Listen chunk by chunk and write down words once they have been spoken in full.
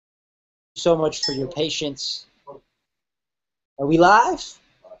So much for your patience. Are we live?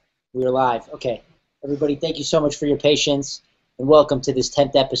 We are live. Okay. Everybody, thank you so much for your patience, and welcome to this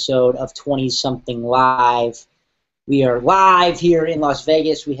 10th episode of 20-something Live. We are live here in Las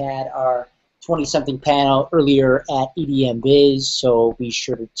Vegas. We had our 20-something panel earlier at EDM Biz, so be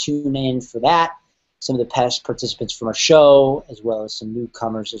sure to tune in for that. Some of the past participants from our show, as well as some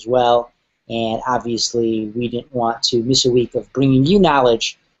newcomers as well. And obviously, we didn't want to miss a week of bringing you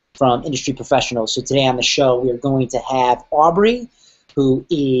knowledge from industry professionals. So today on the show, we are going to have Aubrey, who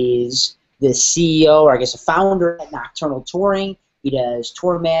is the CEO, or I guess a founder at Nocturnal Touring. He does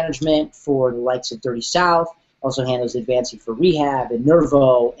tour management for the likes of Dirty South, also handles advancing for Rehab and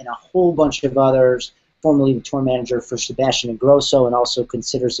Nervo and a whole bunch of others, formerly the tour manager for Sebastian Ingrosso, and also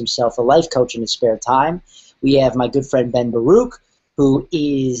considers himself a life coach in his spare time. We have my good friend Ben Baruch, who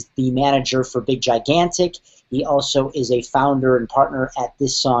is the manager for Big Gigantic. He also is a founder and partner at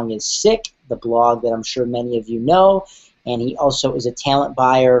This Song Is Sick, the blog that I'm sure many of you know. And he also is a talent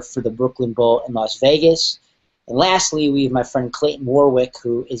buyer for the Brooklyn Bowl in Las Vegas. And lastly, we have my friend Clayton Warwick,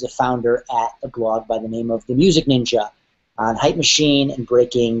 who is a founder at a blog by the name of The Music Ninja on Hype Machine and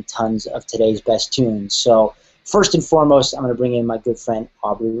breaking tons of today's best tunes. So first and foremost, I'm going to bring in my good friend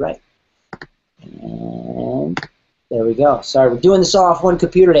Aubrey Wright. And there we go. Sorry, we're doing this all off one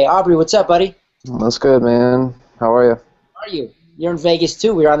computer today. Aubrey, what's up, buddy? That's good, man. How are you? How are you? You're in Vegas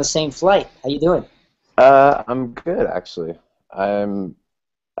too. We were on the same flight. How you doing? I'm good, actually.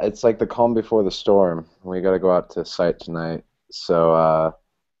 It's like the calm before the storm. We got to go out to site tonight, so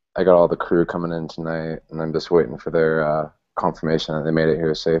I got all the crew coming in tonight, and I'm just waiting for their confirmation that they made it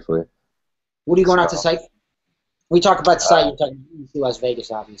here safely. What are you going out to site? When we talk about site, you're talking EDC Las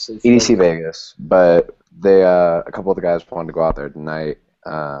Vegas, obviously. EDC Vegas, but they a couple of the guys wanted to go out there tonight,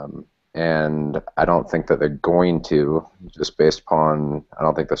 and I don't think that they're going to, just based upon I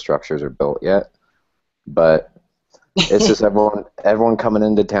don't think the structures are built yet. But it's just everyone coming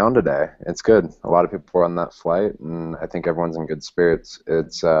into town today. It's good. A lot of people were on that flight, and I think everyone's in good spirits.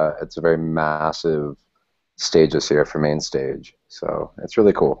 It's a very massive stage this year for main stage, so it's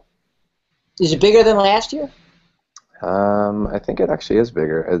really cool. Is it bigger than last year? I think it actually is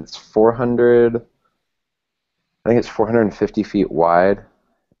bigger. It's 400. I think it's 450 feet wide,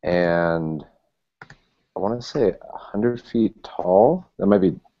 and I want to say 100 feet tall. That might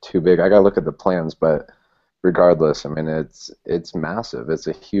be too big. I gotta look at the plans, but regardless, I mean, it's massive. It's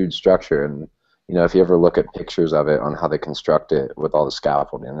a huge structure, and you know, if you ever look at pictures of it on how they construct it with all the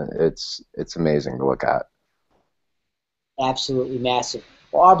scaffolding, it's amazing to look at. Absolutely massive.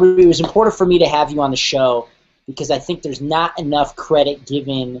 Well, Aubrey, it was important for me to have you on the show because I think there's not enough credit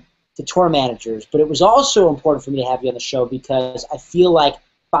given to tour managers, but it was also important for me to have you on the show because I feel like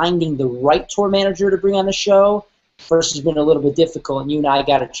finding the right tour manager to bring on the show first has been a little bit difficult, and you and I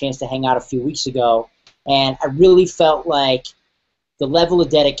got a chance to hang out a few weeks ago, and I really felt like the level of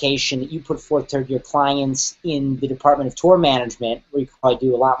dedication that you put forth to your clients in the Department of Tour Management, where you can probably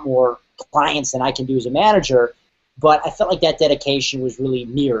do a lot more clients than I can do as a manager, but I felt like that dedication was really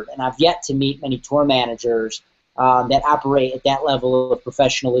mirrored, and I've yet to meet many tour managers that operate at that level of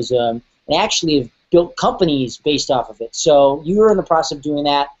professionalism and actually have built companies based off of it. So you were in the process of doing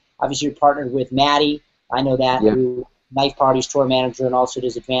that. Obviously, you're partnered with Maddie. I know that, Yeah. who Knife Party's tour manager and also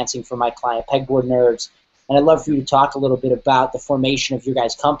does advancing for my client, Pegboard Nerds. And I'd love for you to talk a little bit about the formation of your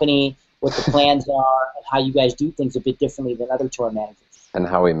guys' company, what the plans are, and how you guys do things a bit differently than other tour managers. And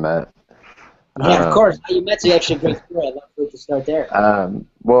how we met. Yeah, of course. How you met's actually a great story. I'd love for you to start there.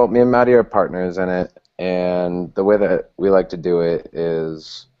 Well, me and Maddie are partners in it, and the way that we like to do it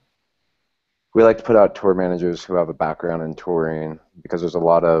is we like to put out tour managers who have a background in touring, because there's a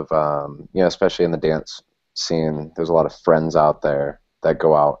lot of, you know, especially in the dance scene, there's a lot of friends out there that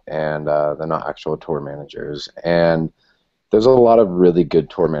go out and they're not actual tour managers. And there's a lot of really good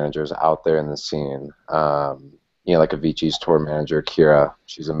tour managers out there in the scene. You know, like Avicii's tour manager, Kira,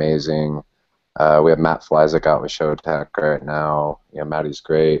 she's amazing. We have Matt Flyzik out with Showtech right now. You know, Maddie's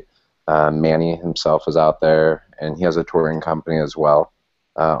great. Manny himself is out there, and he has a touring company as well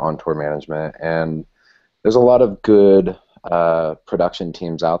on tour management. And there's a lot of good production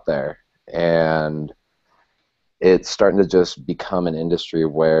teams out there, and it's starting to just become an industry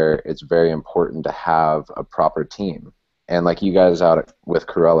where it's very important to have a proper team. And like you guys out with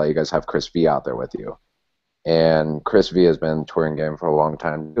Corella, you guys have Chris V out there with you. And Chris V has been touring game for a long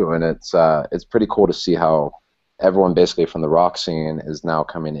time too, and it's pretty cool to see how everyone basically from the rock scene is now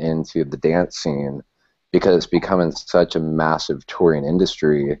coming into the dance scene, because it's becoming such a massive touring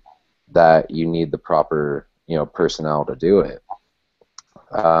industry that you need the proper, you know, personnel to do it.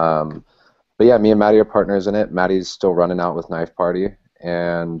 But yeah, me and Maddie are partners in it. Maddie's still running out with Knife Party,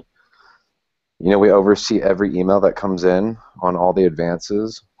 and we oversee every email that comes in on all the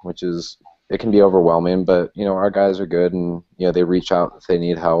advances, which is, it can be overwhelming, but, our guys are good, and, they reach out if they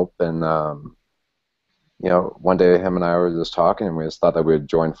need help. And, one day him and I were just talking, and we just thought that we would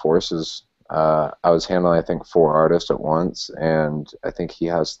join forces. I was handling, I think, 4 artists at once, and I think he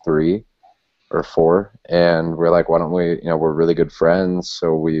has 3 or 4. And we're like, why don't we, we're really good friends,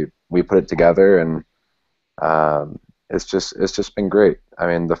 so we put it together, and it's just been great. I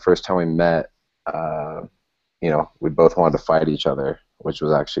mean, the first time we met, we both wanted to fight each other, which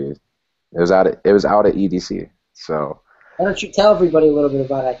was actually, it was out at EDC. So Why don't you tell everybody a little bit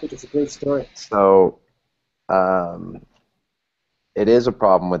about it? I think it's a great story. so um, it is a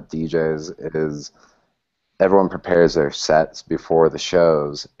problem with DJs. It is, everyone prepares their sets before the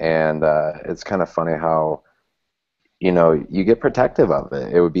shows, and it's kind of funny how you get protective of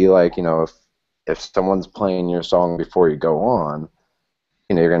it. It would be like, if someone's playing your song before you go on,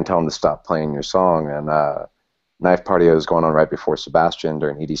 you're going to tell them to stop playing your song. And Knife Party was going on right before Sebastian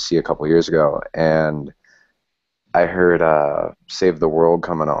during EDC a couple years ago, and I heard Save the World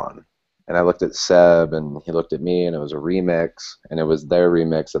coming on. And I looked at Seb, and he looked at me, and it was a remix, and it was their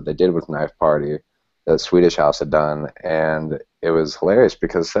remix that they did with Knife Party that Swedish House had done. And it was hilarious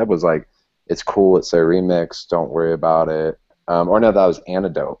because Seb was like, it's cool, it's their remix, don't worry about it. Or no, that was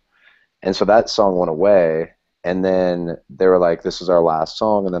Antidote. And so that song went away, and then they were like, this is our last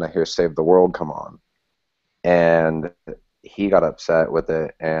song, and then I hear Save the World come on. And he got upset with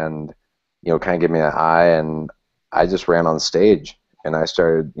it, and, kind of gave me an eye, and I just ran on stage, and I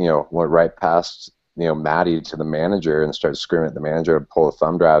started, went right past, Maddie to the manager and started screaming at the manager to pull the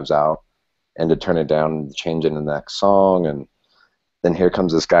thumb drives out and to turn it down and change into the next song. And then here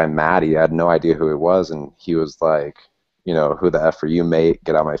comes this guy, Maddie. I had no idea who he was, and he was like, who the F are you, mate?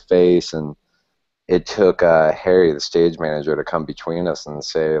 Get out of my face. And it took Harry, the stage manager, to come between us and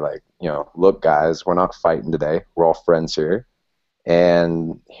say, like, look, guys, we're not fighting today. We're all friends here.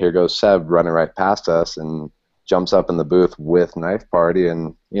 And here goes Seb running right past us and jumps up in the booth with Knife Party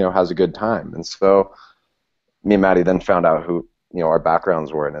and, has a good time. And so me and Maddie then found out who, our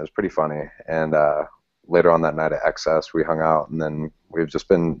backgrounds were, and it was pretty funny. And later on that night at XS, we hung out, and then we've just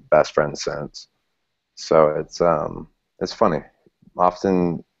been best friends since. So it's funny.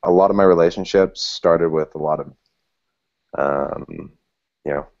 Often, a lot of my relationships started with a lot of,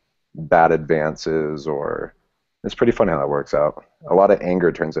 bad advances, or it's pretty funny how that works out. A lot of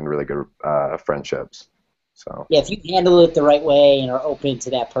anger turns into really good friendships. So Yeah, if you handle it the right way and are open to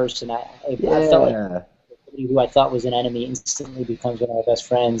that person, I felt like somebody who I thought was an enemy instantly becomes one of my best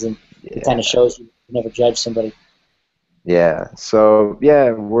friends, and it kind of shows you never judge somebody. Yeah. So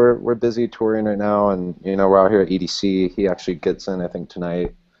yeah, we're busy touring right now, and we're out here at EDC. He actually gets in, I think,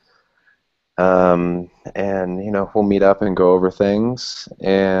 tonight. And we'll meet up and go over things.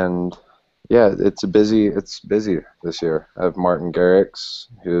 And yeah, it's busy this year. I have Martin Garrix,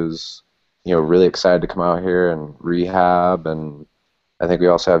 who's really excited to come out here and rehab, and I think we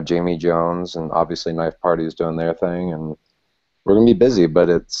also have Jamie Jones, and obviously Knife Party is doing their thing, and we're gonna be busy, but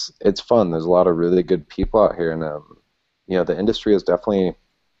it's fun. There's a lot of really good people out here, and the industry is definitely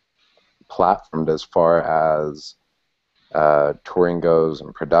platformed as far as touring goes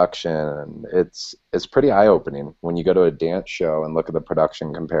and production, and it's pretty eye-opening when you go to a dance show and look at the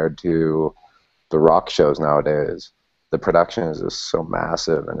production compared to the rock shows nowadays. The production is just so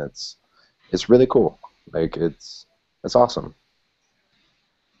massive, and it's really cool. Like, it's awesome.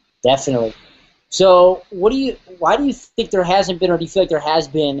 Definitely. So, why do you think there hasn't been, or do you feel like there has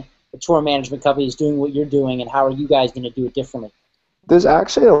been, a tour management company is doing what you're doing, and how are you guys going to do it differently? There's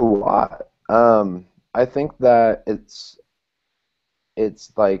actually a lot. I think that it's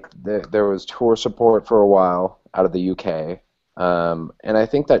like there was tour support for a while out of the UK, and I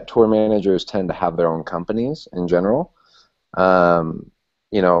think that tour managers tend to have their own companies in general.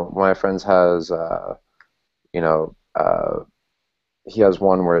 My friends has, he has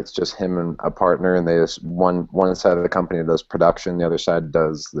one where it's just him and a partner, and they just one side of the company does production, the other side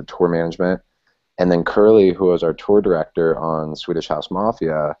does the tour management. And then Curly, who was our tour director on Swedish House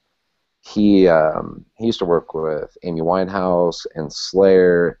Mafia, he used to work with Amy Winehouse and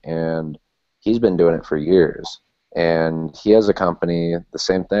Slayer, and he's been doing it for years. And he has a company, the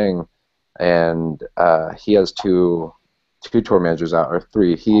same thing, and he has two tour managers out, or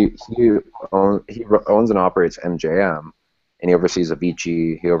 3. He owns and operates MJM, and he oversees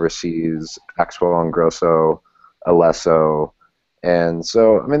Avicii, he oversees Axwell and Grosso, Alesso, and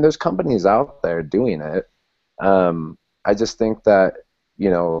so, I mean, there's companies out there doing it. I just think that,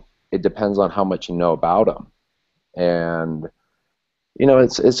 it depends on how much you know about them. And,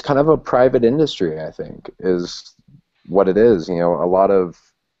 it's kind of a private industry, I think, is what it is. A lot of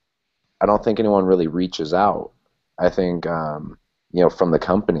I don't think anyone really reaches out. I think you know, from the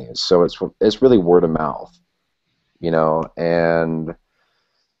companies. So it's really word of mouth, you know. And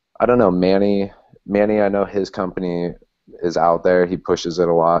I don't know, Manny, I know his company is out there. He pushes it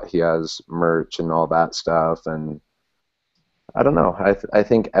a lot. He has merch and all that stuff. And I don't know. I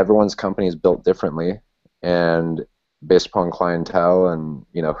think everyone's company is built differently, and based upon clientele and,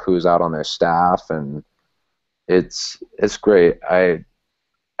 you know, who's out on their staff, and it's great. I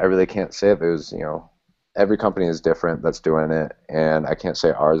really can't say there's, you know, every company is different that's doing it, and I can't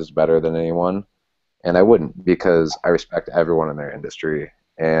say ours is better than anyone, and I wouldn't, because I respect everyone in their industry.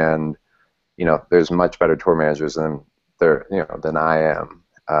 And you know, there's much better tour managers than I am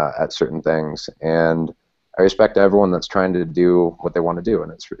at certain things, and I respect everyone that's trying to do what they want to do,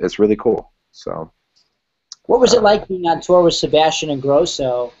 and it's really cool. So, What was it like being on tour with Sebastian and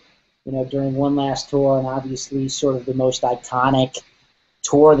Grosso, you know, during one last tour, and obviously sort of the most iconic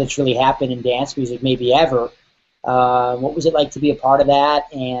tour that's really happened in dance music maybe ever? What was it like to be a part of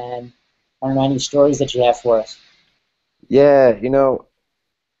that, and I don't know, any stories that you have for us? yeah, you know,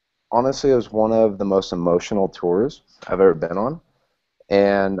 honestly, it was one of the most emotional tours I've ever been on,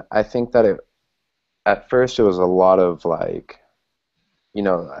 and I think that at first it was a lot of like, you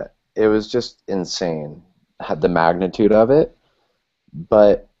know, it was just insane, had the magnitude of it,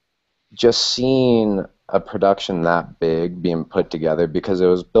 but just seeing a production that big being put together, because it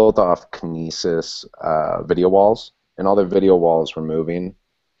was built off Kinesis video walls, and all the video walls were moving,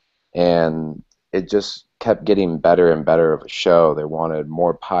 and it just kept getting better and better of a show. They wanted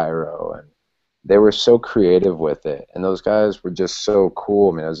more pyro, and they were so creative with it, and those guys were just so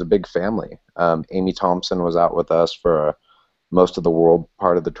cool. I mean, it was a big family. Amy Thompson was out with us for most of the world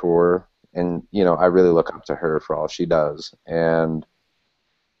part of the tour, and you know, I really look up to her for all she does, and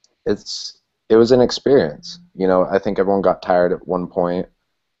it was an experience. You know, I think everyone got tired at one point,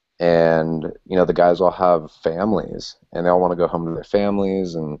 and you know, the guys all have families, and they all want to go home to their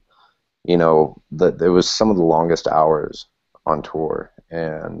families, and you know, it was some of the longest hours on tour,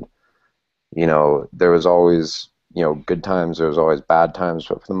 and you know, there was always, you know, good times, there was always bad times,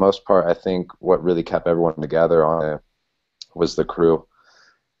 but for the most part, I think what really kept everyone together on it was the crew.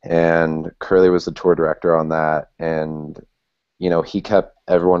 And Curly was the tour director on that, and you know, he kept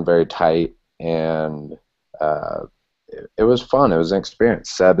everyone very tight, and it was fun. It was an experience.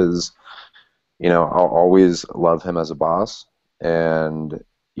 Seb is, you know, I'll always love him as a boss, and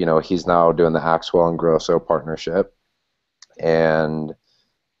you know, he's now doing the Axwell and Grosso partnership, and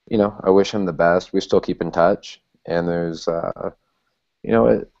you know, I wish him the best. We still keep in touch, and there's, you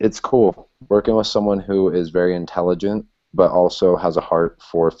know, it's cool working with someone who is very intelligent, but also has a heart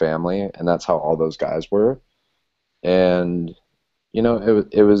for family, and that's how all those guys were. And you know,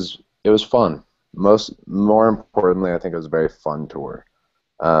 it was fun. More importantly, I think it was a very fun tour,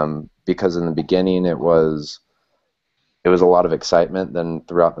 because in the beginning it was a lot of excitement. Then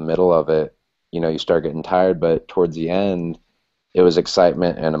throughout the middle of it, you know, you start getting tired, but towards the end, it was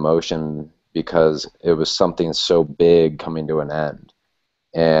excitement and emotion, because it was something so big coming to an end,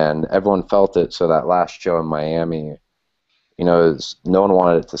 and everyone felt it. So that last show in Miami, you know, no one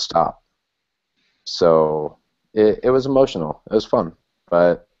wanted it to stop. So it was emotional. It was fun,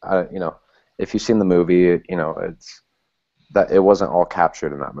 but you know, if you've seen the movie, you know, it's that it wasn't all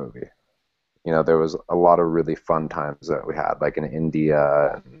captured in that movie. You know, there was a lot of really fun times that we had, like in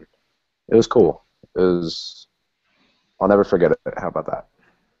India, and it was cool. It was, I'll never forget it. How about that?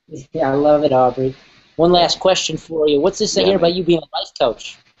 Yeah, I love it, Aubrey. One last question for you. What's this I Yeah, hear man. about you being a life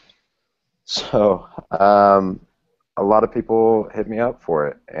coach? So, a lot of people hit me up for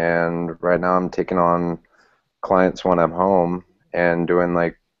it, and right now I'm taking on clients when I'm home and doing,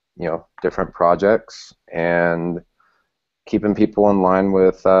 like, you know, different projects and keeping people in line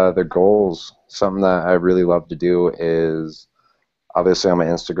with their goals. Something that I really love to do is, obviously on my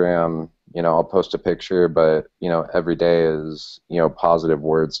Instagram, you know, I'll post a picture, but you know, every day is, you know, positive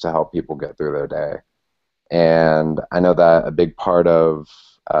words to help people get through their day. And I know that a big part of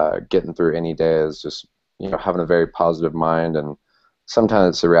getting through any day is just, you know, having a very positive mind. And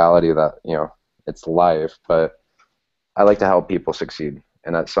sometimes it's a reality that, you know, it's life, but I like to help people succeed.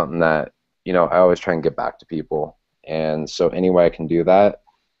 And that's something that, you know, I always try and get back to people. And so any way I can do that,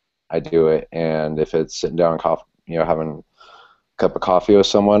 I do it. And if it's sitting down, coffee, you know, having a cup of coffee with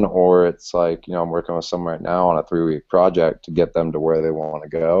someone, or it's like, you know, I'm working with someone right now on a 3-week project to get them to where they want to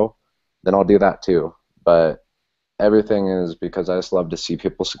go, then I'll do that too. But everything is because I just love to see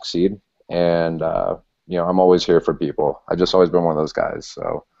people succeed, and you know, I'm always here for people. I've just always been one of those guys.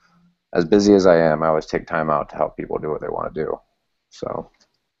 So as busy as I am, I always take time out to help people do what they want to do. So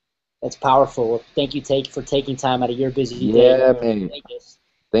That's powerful. Well, thank you for taking time out of your busy day to yeah, come to man. Vegas.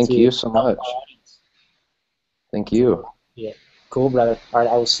 Thank to you so help much. our audience. Thank you. Yeah, cool, brother. All right,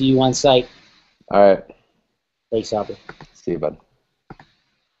 I will see you on site. All right. Thanks, Aubrey. See you, bud.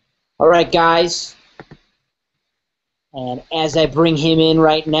 All right, guys. And as I bring him in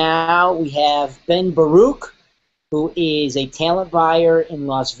right now, we have Ben Baruch, who is a talent buyer in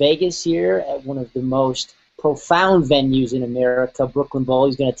Las Vegas here at one of the most profound venues in America, Brooklyn Bowl.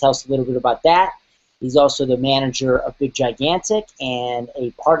 He's going to tell us a little bit about that. He's also the manager of Big Gigantic and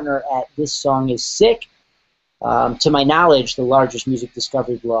a partner at This Song Is Sick, to my knowledge, the largest music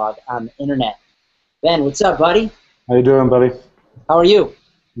discovery blog on the internet. Ben, what's up, buddy? How you doing, buddy? How are you?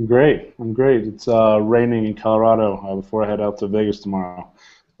 I'm great. I'm great. It's raining in Colorado before I head out to Vegas tomorrow,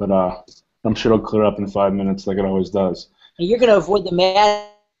 but I'm sure it'll clear up in 5 minutes like it always does. And you're going to avoid the mad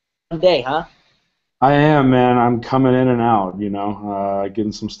day, huh? I am, man. I'm coming in and out,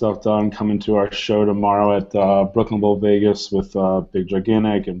 getting some stuff done, coming to our show tomorrow at Brooklyn Bowl Vegas with Big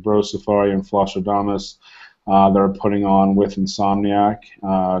Gigantic and Bro Safari and Flosstradamus. They're putting on with Insomniac,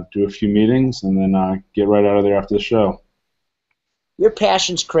 do a few meetings, and then get right out of there after the show. Your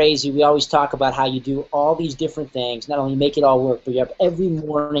passion's crazy. We always talk about how you do all these different things, not only make it all work, but you're up every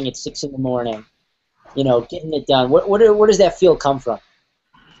morning at 6 in the morning, getting it done. Where does that feel come from?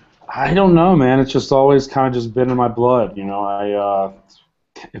 I don't know, man. It's just always kind of just been in my blood.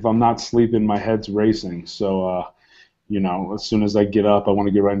 If I'm not sleeping, my head's racing. So, as soon as I get up, I want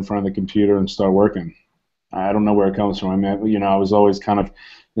to get right in front of the computer and start working. I don't know where it comes from. I mean, I was always kind of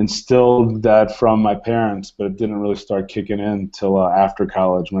instilled that from my parents, but it didn't really start kicking in until after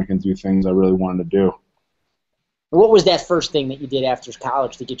college when I can do things I really wanted to do. What was that first thing that you did after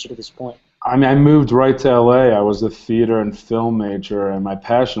college to get you to this point? I mean, I moved right to LA. I was a theater and film major, and my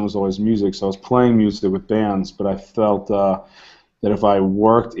passion was always music, so I was playing music with bands, but I felt that if I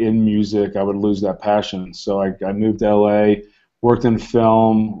worked in music, I would lose that passion. So I moved to LA, worked in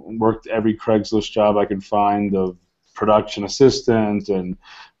film, worked every Craigslist job I could find of production assistant and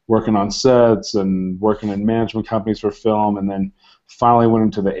working on sets and working in management companies for film, and then finally went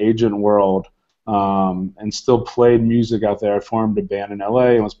into the agent world and still played music out there. I formed a band in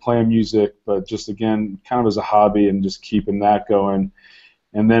LA and was playing music, but just, again, kind of as a hobby and just keeping that going.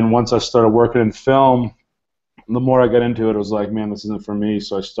 And then once I started working in film, the more I got into it, it was like, man, this isn't for me.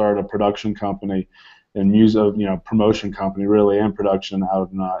 So I started a production company and music, promotion company really, and production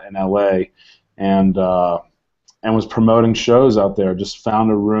out in LA, and was promoting shows out there. Just found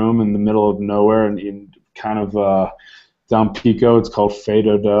a room in the middle of nowhere and in kind of down Pico. It's called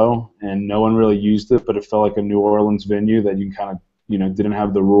Fado, and no one really used it, but it felt like a New Orleans venue that you kind of, didn't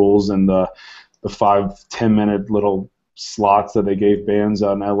have the rules and the 5-10 minute little slots that they gave bands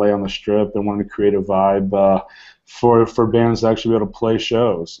out in LA on the Strip, and wanted to create a vibe for bands to actually be able to play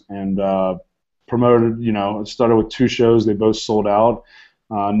shows. And promoted, it started with 2 shows. They both sold out.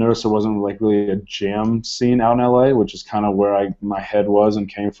 Noticed there wasn't like really a jam scene out in LA, which is kind of where my head was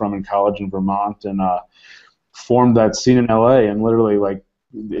and came from in college in Vermont, and formed that scene in LA. And literally, like,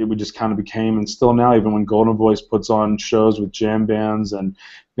 it would just kind of became, and still now, even when Golden Voice puts on shows with jam bands and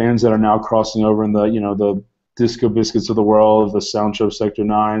bands that are now crossing over in the the Disco Biscuits of the world, the Sound Show Sector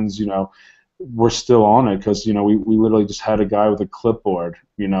 9s, we're still on it because we literally just had a guy with a clipboard,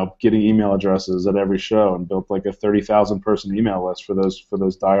 getting email addresses at every show, and built like a 30,000 person email list for those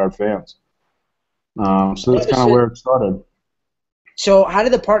diehard fans. So that's kind of where it started. So how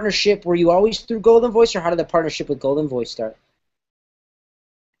did the partnership? Were you always through Golden Voice, or how did the partnership with Golden Voice start?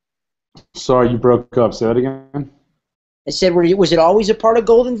 Sorry, you broke up. Say that again. I said, was it always a part of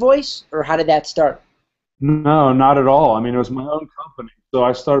Golden Voice, or how did that start? No, not at all. I mean, it was my own company. So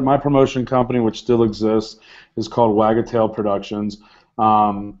I started my promotion company, which still exists, is called Wagatail Productions.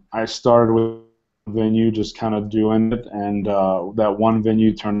 I started with a venue, just kind of doing it, and that one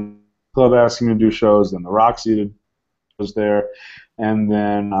venue turned club asking me to do shows, then the Roxy was there, and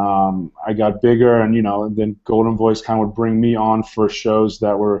then I got bigger, and then Golden Voice kind of would bring me on for shows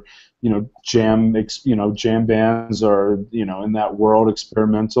that were jam bands, or in that world,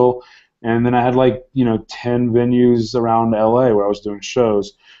 experimental. And then I had 10 venues around LA where I was doing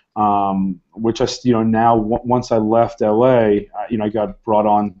shows, which now once I left LA, I got brought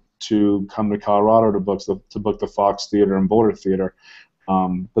on to come to Colorado to book the Fox Theater and Boulder Theater,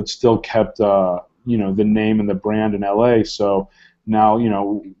 but still kept the name and the brand in LA. So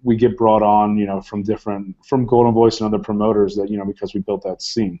now we get brought on from Golden Voice and other promoters that because we built that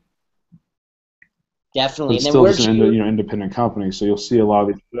scene. Definitely. But and still then just an independent company, so you'll see a lot of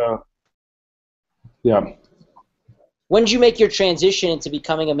these. Yeah. When did you make your transition into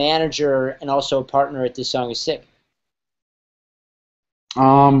becoming a manager and also a partner at This Song Is Sick?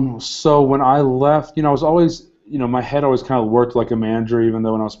 So when I left, I was always, my head always kind of worked like a manager, even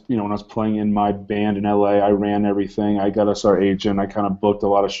though when I was playing in my band in LA, I ran everything. I got us our agent. I kind of booked a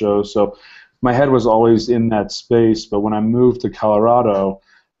lot of shows. So my head was always in that space. But when I moved to Colorado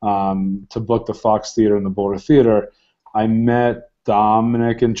to book the Fox Theater and the Boulder Theater, I met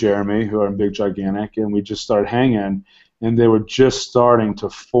Dominic and Jeremy, who are in Big Gigantic, and we just started hanging. And they were just starting to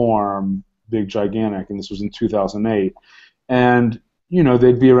form Big Gigantic, and this was in 2008. And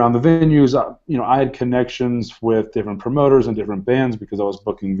they'd be around the venues. I had connections with different promoters and different bands because I was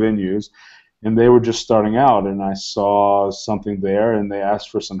booking venues, and they were just starting out. And I saw something there, and they asked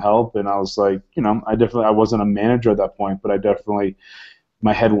for some help, and I was like, I wasn't a manager at that point, but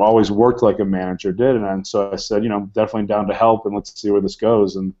my head always worked like a manager did, and so I said, definitely down to help, and let's see where this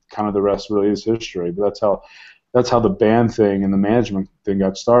goes. And kind of the rest really is history. But that's how the band thing and the management thing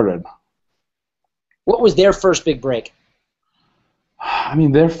got started. What was their first big break? I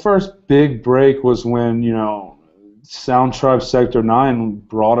mean, their first big break was when, Sound Tribe Sector 9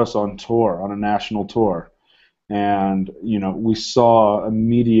 brought us on tour, on a national tour. And, we saw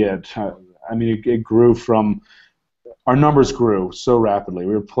immediate, it grew from, our numbers grew so rapidly.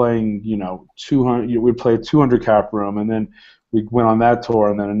 We were playing, 200, we'd play a 200 cap room, and then we went on that tour,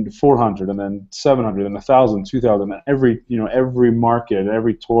 and then 400, and then 700, and 1,000, 2,000, and every market,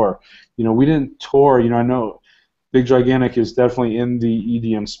 every tour. We didn't tour, I know Big Gigantic is definitely in the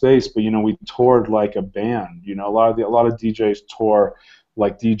EDM space, but we toured like a band. A lot of DJs tour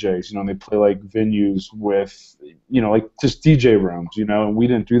like DJs. And they play like venues with, like just DJ rooms. And we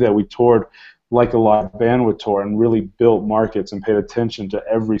didn't do that. We toured like a live band would tour, and really built markets and paid attention to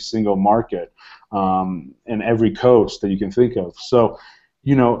every single market and every coast that you can think of. So,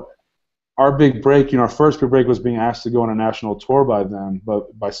 our big break, our first big break was being asked to go on a national tour by them,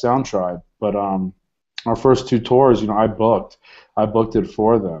 but by Sound Tribe. But our first two tours, I booked it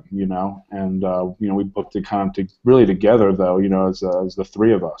for them, and we booked it kind of really together, though, as the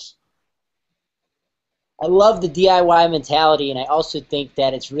three of us. I love the DIY mentality, and I also think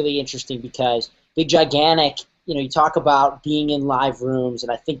that it's really interesting because Big Gigantic, you talk about being in live rooms,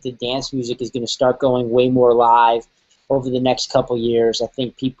 and I think the dance music is going to start going way more live over the next couple years. I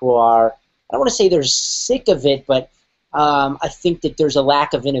think people are, I don't want to say they're sick of it, but I think that there's a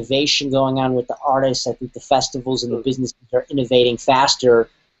lack of innovation going on with the artists. I think the festivals and the businesses are innovating faster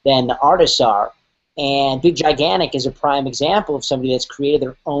than the artists are. And Big Gigantic is a prime example of somebody that's created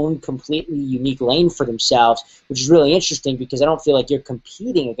their own completely unique lane for themselves, which is really interesting because I don't feel like you're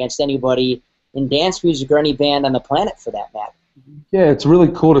competing against anybody in dance music or any band on the planet for that matter. Yeah, it's really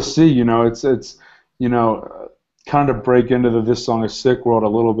cool to see. It's kind of break into the This Song Is Sick world a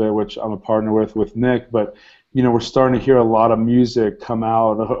little bit, which I'm a partner with Nick, but we're starting to hear a lot of music come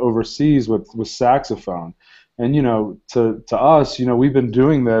out overseas with saxophone. And, to us, we've been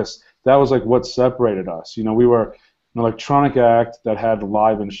doing this. That was like what separated us. We were an electronic act that had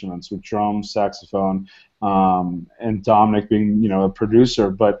live instruments with drums, saxophone, and Dominic being, a producer.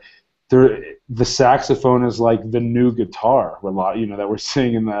 But the saxophone is like the new guitar, that we're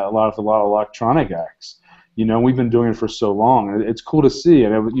seeing in a lot of electronic acts. We've been doing it for so long. It's cool to see.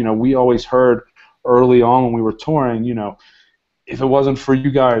 And, we always heard early on when we were touring, if it wasn't for you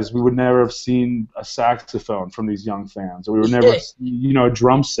guys, we would never have seen a saxophone from these young fans, or we would never see, a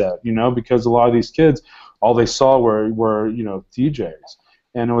drum set, because a lot of these kids, all they saw were DJs,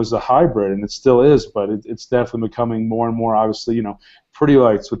 and it was a hybrid, and it still is, but it's definitely becoming more and more, obviously, Pretty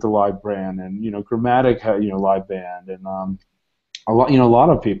Lights with the live band, and Grammatic, live band, and a lot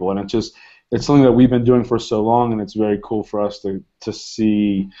of people, and it's something that we've been doing for so long, and it's very cool for us to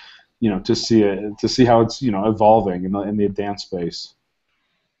see. To see how it's evolving in the dance space.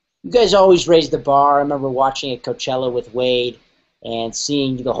 You guys always raise the bar. I remember watching at Coachella with Wade and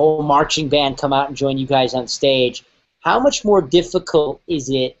seeing the whole marching band come out and join you guys on stage. How much more difficult is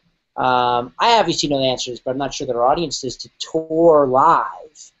it? I obviously know the answer to this, but I'm not sure that our audience is to tour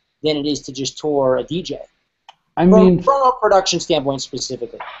live than it is to just tour a DJ. From a production standpoint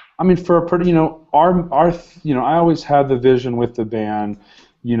specifically. I mean, for I always had the vision with the band.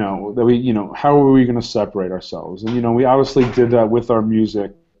 That we, how are we going to separate ourselves? And, we obviously did that with our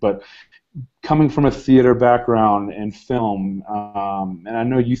music, but coming from a theater background and film, and I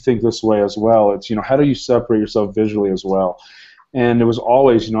know you think this way as well, it's, how do you separate yourself visually as well? And it was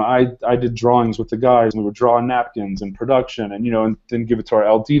always, I did drawings with the guys, and we would draw on napkins and production, and, and then give it to our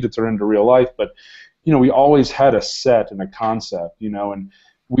LD to turn into real life, but, we always had a set and a concept, and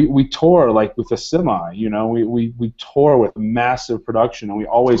we tour like with a semi, we tour with massive production, and we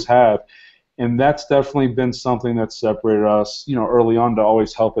always have, and that's definitely been something that separated us, early on to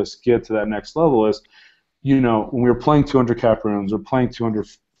always help us get to that next level is, when we were playing 200 cap rooms or playing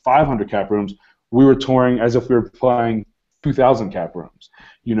 500 cap rooms, we were touring as if we were playing 2,000 cap rooms.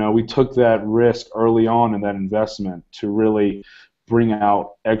 You know, we took that risk early on in that investment to really bring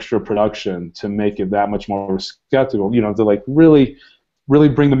out extra production to make it that much more skeptical. You know, to like really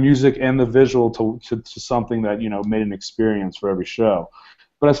bring the music and the visual to something that, you know, made an experience for every show.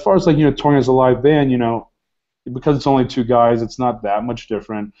 But as far as like, you know, touring as a live band, you know, because it's only two guys, it's not that much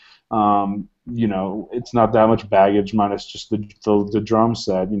different. You know, it's not that much baggage minus just the drum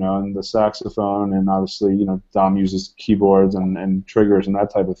set, you know, and the saxophone, and obviously, you know, Dom uses keyboards and triggers and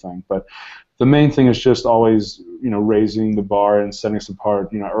that type of thing. But the main thing is just always, you know, raising the bar and setting us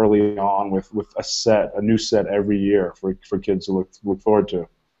apart, you know, early on with a new set every year for kids to look forward to.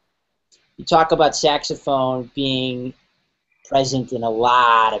 You talk about saxophone being present in a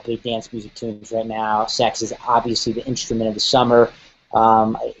lot of big dance music tunes right now. Sax is obviously the instrument of the summer.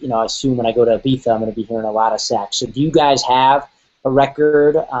 You know, I assume when I go to Ibiza, I'm going to be hearing a lot of sax. So do you guys have a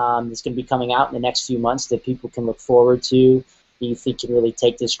record that's going to be coming out in the next few months that people can look forward to? Do you think can really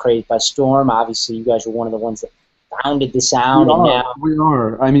take this craze by storm? Obviously, you guys are one of the ones that founded the sound. We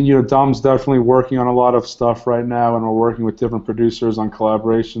are. I mean, you know, Dom's definitely working on a lot of stuff right now, and we're working with different producers on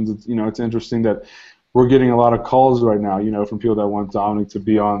collaborations. It's, you know, it's interesting that we're getting a lot of calls right now, you know, from people that want Dominic to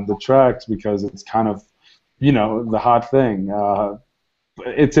be on the tracks because it's kind of, you know, the hot thing.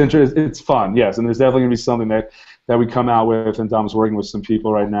 It's fun, yes, and there's definitely gonna be something that we come out with, and Dom's working with some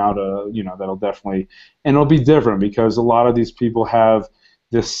people right now to, you know, that'll definitely, and it'll be different because a lot of these people have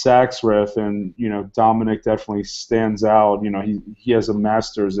this sax riff, and, you know, Dominic definitely stands out. You know, he has a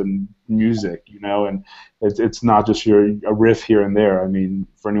master's in music, you know, and it's not just a riff here and there. I mean,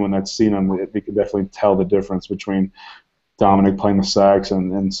 for anyone that's seen him, they could definitely tell the difference between Dominic playing the sax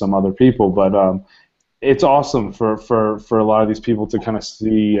and some other people, but it's awesome for a lot of these people to kind of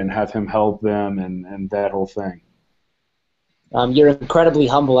see and have him help them and that whole thing. You're incredibly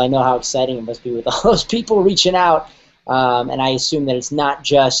humble. I know how exciting it must be with all those people reaching out, and I assume that it's not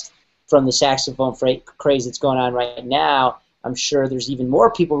just from the saxophone craze that's going on right now. I'm sure there's even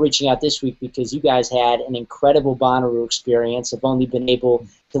more people reaching out this week because you guys had an incredible Bonnaroo experience. I've only been able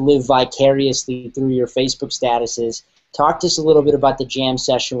to live vicariously through your Facebook statuses. Talk to us a little bit about the jam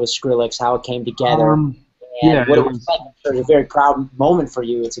session with Skrillex, how it came together, and what it was like. It was a very proud moment for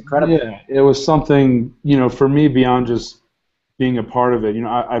you. It's incredible. Yeah, it was something, you know, for me beyond just being a part of it. You know,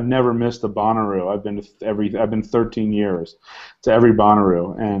 I've never missed a Bonnaroo. I've been 13 years to every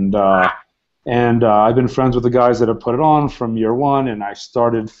Bonnaroo, and I've been friends with the guys that have put it on from year one. And I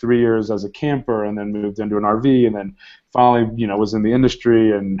started 3 years as a camper, and then moved into an RV, and then finally, you know, was in the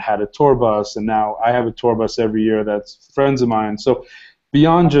industry and had a tour bus, and now I have a tour bus every year that's friends of mine. So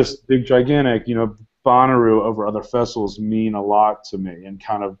beyond just Big Gigantic, you know, Bonnaroo over other festivals mean a lot to me, and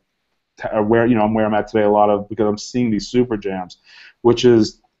kind of where, you know, I'm where I'm at today a lot of because I'm seeing these super jams, which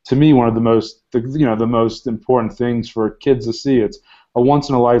is to me one of the most important things for kids to see. It's a once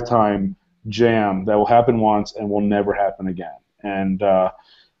in a lifetime jam that will happen once and will never happen again.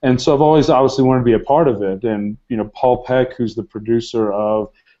 And so I've always obviously wanted to be a part of it. And, you know, Paul Peck, who's the producer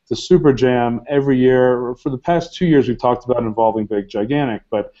of the Super Jam, every year, for the past 2 years, we've talked about involving Big Gigantic,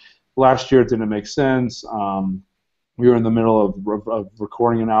 but last year it didn't make sense. We were in the middle of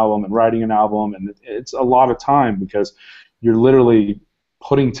recording an album and writing an album, and it's a lot of time because you're literally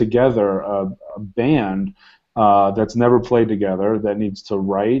putting together a band that's never played together, that needs to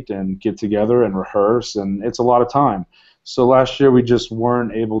write and get together and rehearse, and it's a lot of time. So last year we just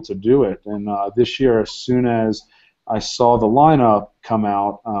weren't able to do it, and this year, as soon as I saw the lineup come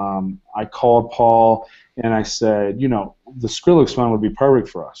out, I called Paul and I said, you know, the Skrillex one would be perfect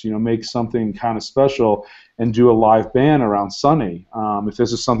for us. You know, make something kind of special and do a live band around Sonny, if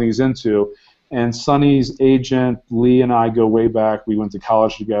this is something he's into. And Sonny's agent, Lee, and I go way back. We went to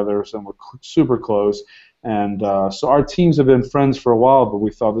college together, so we're super close. And so our teams have been friends for a while, but we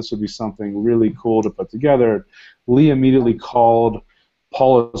thought this would be something really cool to put together. Lee immediately called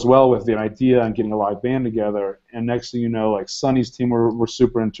Paul as well with the idea and getting a live band together. And next thing you know, like Sonny's team were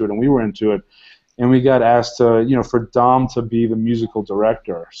super into it, and we were into it. And we got asked to, you know, for Dom to be the musical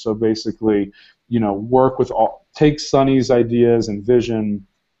director. So basically, you know, take Sonny's ideas and vision,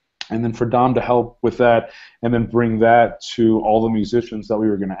 and then for Dom to help with that, and then bring that to all the musicians that we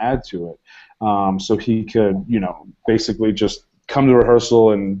were going to add to it. So he could, you know, basically just come to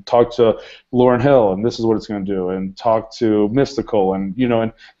rehearsal and talk to Lauryn Hill, and this is what it's going to do, and talk to Mystical, and, you know,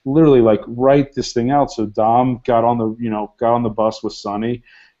 and literally like write this thing out. So Dom got on the bus with Sonny,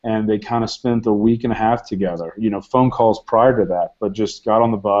 and they kind of spent a week and a half together. You know, phone calls prior to that, but just got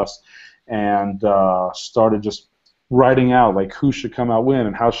on the bus and started just writing out like who should come out when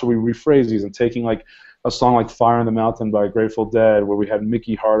and how should we rephrase these, and taking like a song like Fire in the Mountain by Grateful Dead, where we had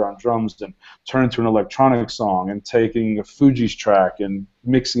Mickey Hart on drums and turn it into an electronic song, and taking a Fugees track and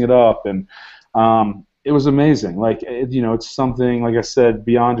mixing it up, and it was amazing. Like, it's something, like I said,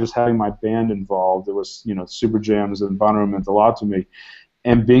 beyond just having my band involved. It was, Super Jams and Bonnaroo meant a lot to me.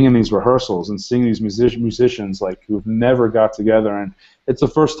 And being in these rehearsals and seeing these musicians like who've never got together, and it's the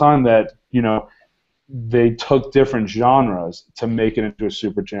first time that they took different genres to make it into a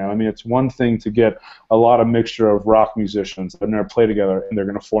super jam. I mean, it's one thing to get a lot of mixture of rock musicians that never play together and they're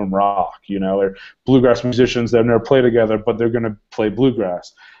going to form rock, or bluegrass musicians that never play together but they're going to play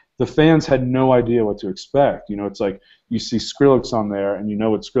bluegrass. The fans had no idea what to expect. It's like you see Skrillex on there and you know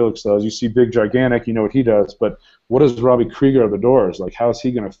what Skrillex does. You see Big Gigantic, you know what he does. But what is Robbie Krieger of the Doors? Like, how is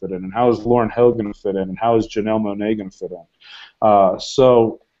he going to fit in? And how is Lauryn Hill going to fit in? And how is Janelle Monáe going to fit in?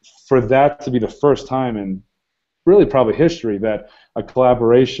 So for that to be the first time in really probably history that a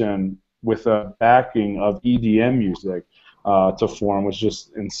collaboration with a backing of EDM music to form was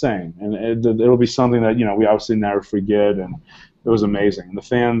just insane. And it'll be something that, we obviously never forget. And it was amazing. And the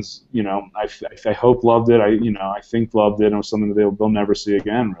fans, I hope loved it. I think loved it. And it was something that they'll never see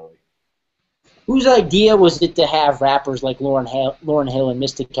again, really. Whose idea was it to have rappers like Lauryn Hill and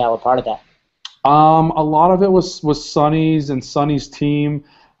Mystical a part of that? A lot of it was Sonny's and Sonny's team.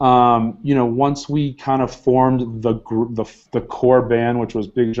 Once we kind of formed the core band, which was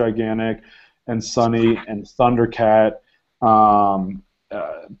Big Gigantic and Sonny and Thundercat,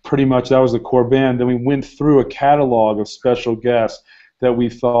 pretty much that was the core band. Then we went through a catalog of special guests that we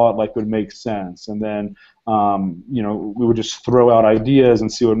thought would make sense, and then we would just throw out ideas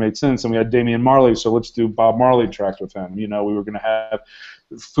and see what made sense. And we had Damian Marley, so let's do Bob Marley tracks with him. We were going to have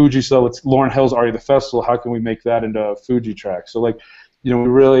Fuji, so it's Lauryn Hill's Are You the Festival? How can we make that into a Fuji track? So we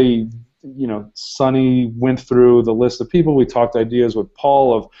really, Sonny went through the list of people. We talked ideas with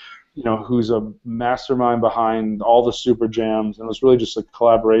Paul of, who's a mastermind behind all the super jams, and it was really just a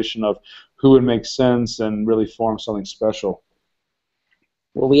collaboration of who would make sense and really form something special.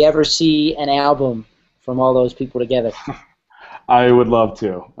 Will we ever see an album from all those people together? I would love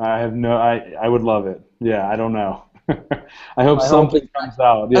to. I would love it. Yeah, I don't know. I hope something comes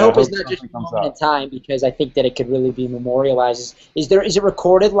out. Yeah, I hope it's not just a moment in time, because I think that it could really be memorialized. Is it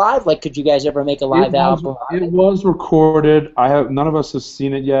recorded live? Could you guys ever make a live album? It was recorded. None of us have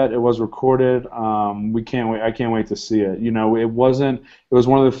seen it yet. It was recorded. We can't wait. I can't wait to see it. It wasn't. It was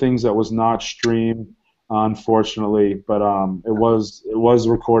one of the things that was not streamed, unfortunately, but it was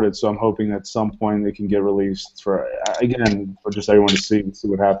recorded. So I'm hoping at some point it can get released for just everyone to see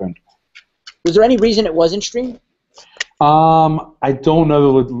what happened. Was there any reason it wasn't streamed? I don't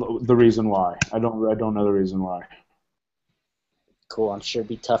know the reason why. I don't know the reason why. Cool. I'm sure it'd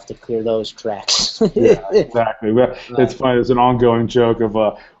be tough to clear those tracks. Yeah, exactly. It's funny. It's an ongoing joke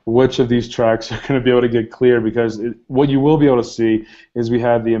of which of these tracks are going to be able to get cleared, because what you will be able to see is we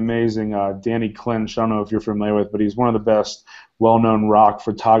had the amazing Danny Clinch. I don't know if you're familiar with, but he's one of the best well-known rock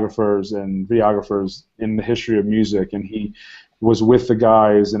photographers and videographers in the history of music, and he was with the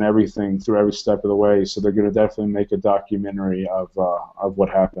guys and everything through every step of the way. So they're going to definitely make a documentary of what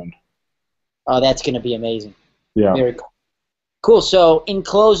happened. Oh, that's going to be amazing. Yeah. Very cool. Cool. So in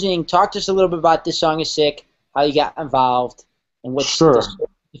closing, talk to us a little bit about This Song Is Sick, how you got involved, and what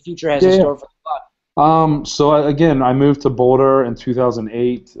the future has in store for the club. So I moved to Boulder in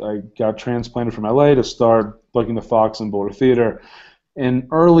 2008. I got transplanted from LA to start booking the Fox and Boulder Theater. And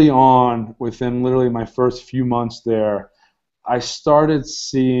early on, within literally my first few months there, I started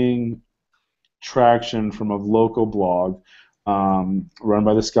seeing traction from a local blog run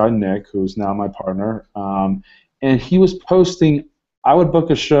by this guy, Nick, who's now my partner. And he was posting, I would book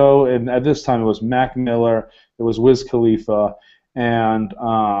a show, and at this time it was Mac Miller, it was Wiz Khalifa, and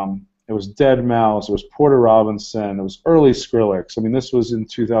it was Deadmau5, it was Porter Robinson, it was early Skrillex. I mean, this was in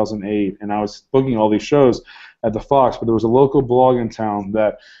 2008, and I was booking all these shows at the Fox, but there was a local blog in town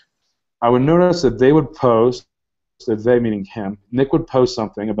that I would notice that they would post, they meaning him, Nick would post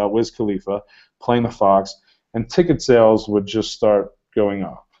something about Wiz Khalifa playing the Fox, and ticket sales would just start going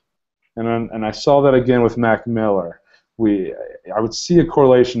up. And I saw that again with Mac Miller. I would see a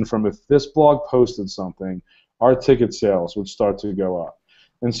correlation from if this blog posted something, our ticket sales would start to go up.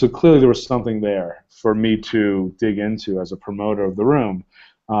 And so clearly there was something there for me to dig into as a promoter of the room,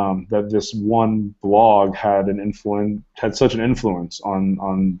 that this one blog had such an influence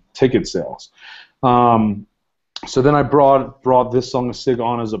on ticket sales. So then I brought This Song Is Sick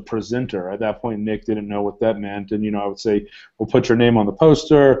on as a presenter. At that point, Nick didn't know what that meant, and I would say, "We'll put your name on the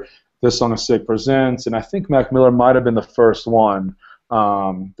poster. This Song Is Sick presents." And I think Mac Miller might have been the first one,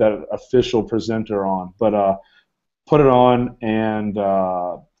 that official presenter on. But put it on, and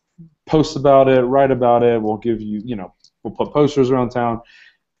post about it, write about it. We'll give you, we'll put posters around town,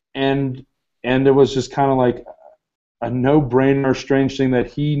 and it was just kind of like a no-brainer, strange thing that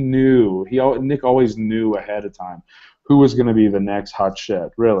he knew. Nick always knew ahead of time who was going to be the next hot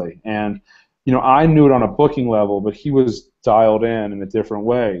shit, really. And I knew it on a booking level, but he was dialed in a different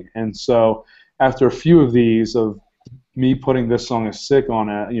way. And so after a few of these of me putting This Song Is Sick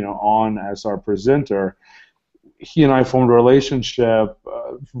on as our presenter, he and I formed a relationship,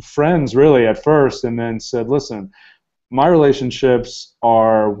 friends really at first, and then said, listen, my relationships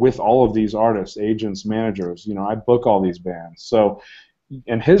are with all of these artists, agents, managers. I book all these bands. So,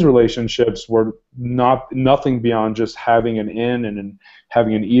 and his relationships were nothing beyond just having an in and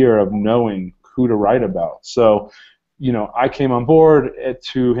having an ear of knowing who to write about. So, I came on board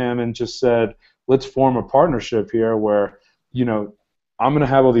to him and just said, let's form a partnership here where, I'm going to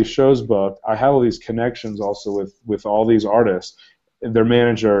have all these shows booked. I have all these connections also with all these artists, their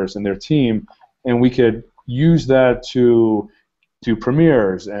managers and their team, and we could use that to do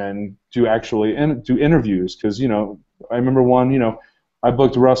premieres and do interviews. Because I remember one, I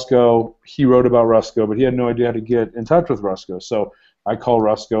booked Rusko. He wrote about Rusko, but he had no idea how to get in touch with Rusko. So I call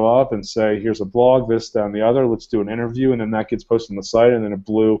Rusko up and say, here's a blog, this, that, and the other. Let's do an interview, and then that gets posted on the site, and then it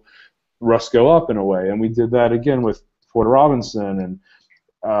blew Rusko up in a way. And we did that again with Porter Robinson, and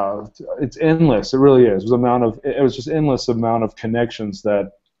it's endless. It really is. It was just endless amount of connections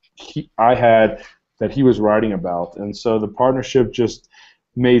that I had that he was writing about, and so the partnership just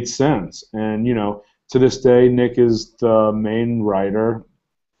made sense. And to this day, Nick is the main writer.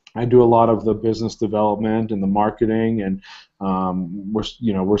 I do a lot of the business development and the marketing, and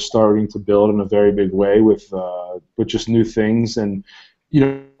we're starting to build in a very big way with just new things, and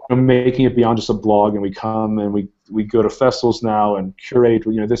making it beyond just a blog. And we come and we go to festivals now and curate.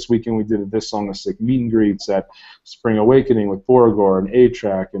 This weekend we did This Song Is Sick meet and greets at Spring Awakening with Beauregard and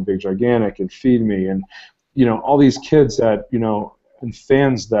A-Track and Big Gigantic and Feed Me, and all these kids that and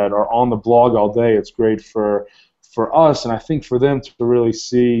fans that are on the blog all day. It's great for us, and I think for them to really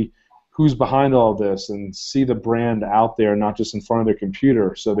see who's behind all this and see the brand out there, not just in front of their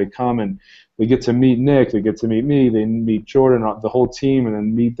computer. So they come and they get to meet Nick, they get to meet me, they meet Jordan, the whole team, and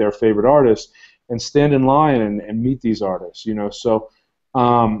then meet their favorite artists and stand in line and meet these artists. So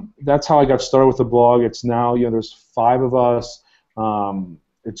that's how I got started with the blog. It's now, there's 5 of us.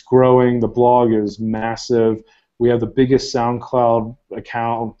 It's growing. The blog is massive. We have the biggest SoundCloud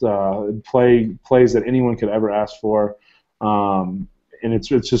account, plays that anyone could ever ask for. And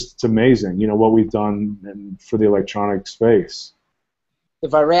it's amazing, what we've done for the electronic space. The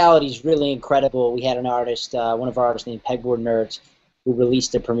virality is really incredible. We had an artist, one of our artists named Pegboard Nerds, who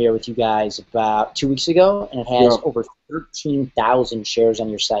released a premiere with you guys about 2 weeks ago, and it has over 13,000 shares on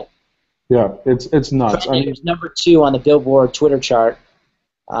your site. Yeah, it's nuts. It was number 2 on the Billboard Twitter chart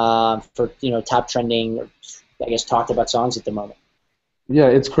for top trending, I guess, talked about songs at the moment. Yeah,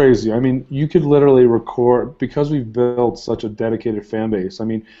 it's crazy. I mean, you could literally record, because we've built such a dedicated fan base. I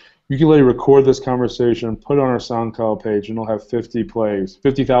mean, you can literally record this conversation, put it on our SoundCloud page, and it'll have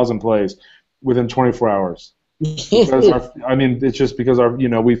 50,000 plays within 24 hours. It's just because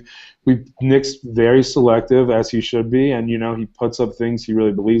Nick's very selective, as he should be, and he puts up things he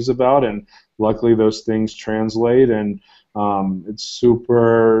really believes about, and luckily those things translate, and it's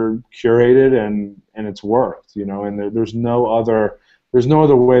super curated, and it's worked, and there's no other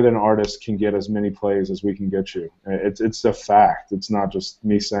way that an artist can get as many plays as we can get you. It's a fact. It's not just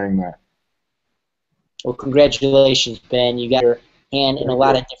me saying that. Well, congratulations, Ben. You got your hand in a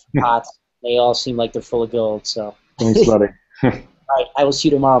lot of different pots. They all seem like they're full of gold. So. Thanks, buddy. All right, I will see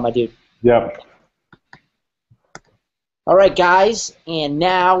you tomorrow, my dude. Yep. All right, guys, and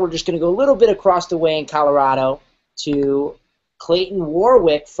now we're just going to go a little bit across the way in Colorado to Clayton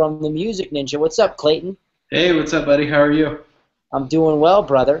Warwick from the Music Ninja. What's up, Clayton? Hey, what's up, buddy? How are you? I'm doing well,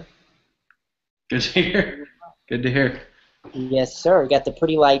 brother. Good to hear. Good to hear. Yes, sir. Got the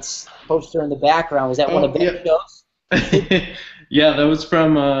Pretty Lights poster in the background. Was that one of Ben's shows? Yeah, that was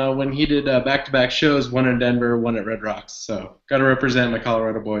from when he did back-to-back shows, one in Denver, one at Red Rocks. So got to represent my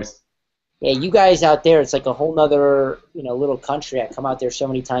Colorado boys. Yeah, you guys out there, it's like a whole nother little country. I come out there so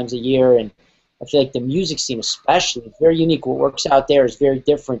many times a year, and I feel like the music scene especially is very unique. What works out there is very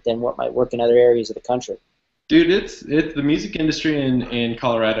different than what might work in other areas of the country. Dude, it's the music industry in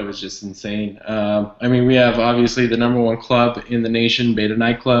Colorado is just insane. We have obviously the #1 club in the nation, Beta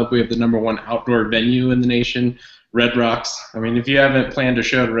Nightclub. We have the #1 outdoor venue in the nation, Red Rocks. If you haven't planned a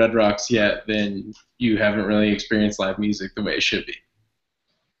show to Red Rocks yet, then you haven't really experienced live music the way it should be.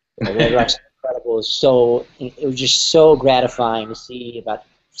 Yeah, Red Rocks is incredible. It was just so gratifying to see. About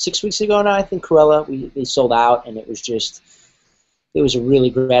 6 weeks ago now, I think, Corella, they sold out, and it was just it was a really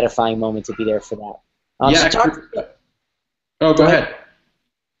gratifying moment to be there for that. Go ahead.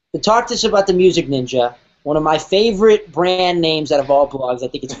 To talk to us about the Music Ninja, one of my favorite brand names out of all blogs. I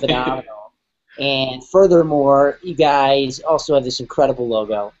think it's phenomenal. And furthermore, you guys also have this incredible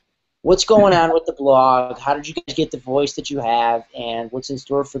logo. What's going on with the blog? How did you guys get the voice that you have, and what's in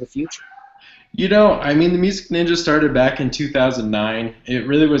store for the future? You know, I mean, the Music Ninja started back in 2009. It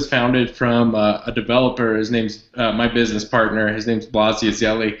really was founded from a developer. His name's my business partner. His name's Blasi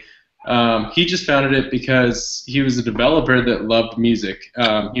Azelli. He just founded it because he was a developer that loved music.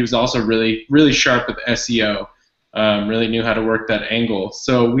 He was also really, really sharp with SEO. Really knew how to work that angle.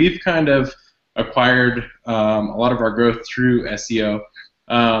 So we've kind of acquired a lot of our growth through SEO.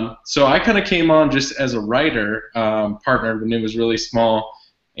 So I kind of came on just as a writer partner when it was really small.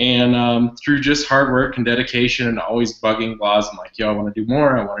 And through just hard work and dedication and always bugging Blas, I'm like, yo, I want to do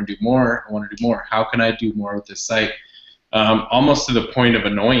more, I want to do more, I want to do more. How can I do more with this site? Almost to the point of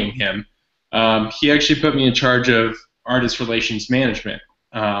annoying him. He actually put me in charge of artist relations management.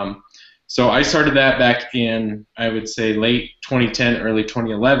 So I started that back in, I would say, late 2010, early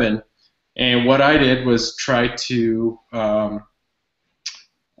 2011. And what I did was try to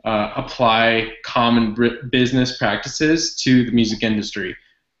apply common business practices to the music industry.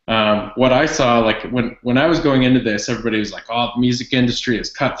 What I saw, like when I was going into this, everybody was like, "Oh, the music industry is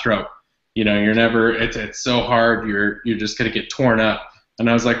cutthroat. You know, you're never. It's so hard. You're just gonna get torn up." And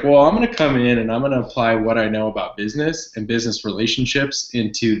I was like, "Well, I'm gonna come in and I'm gonna apply what I know about business and business relationships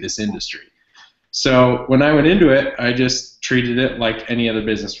into this industry." So when I went into it, I just treated it like any other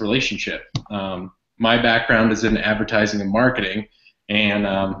business relationship. My background is in advertising and marketing. And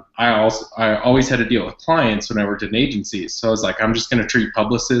I always had to deal with clients when I worked in agencies. So I was like, I'm just going to treat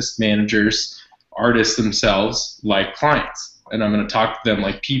publicists, managers, artists themselves like clients. And I'm going to talk to them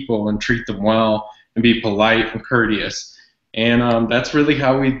like people and treat them well and be polite and courteous. And that's really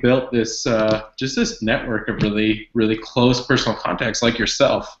how we built this, just this network of really, really close personal contacts like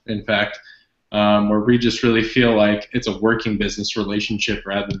yourself, in fact, where we just really feel like it's a working business relationship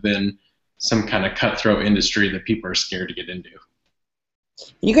rather than some kind of cutthroat industry that people are scared to get into.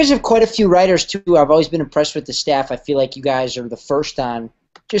 You guys have quite a few writers, too. I've always been impressed with the staff. I feel like you guys are the first on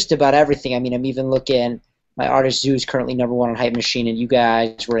just about everything. I mean, I'm even looking, my Artist Zoo is currently #1 on Hype Machine, and you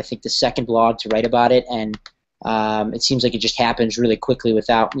guys were, I think, the second blog to write about it. And it seems like it just happens really quickly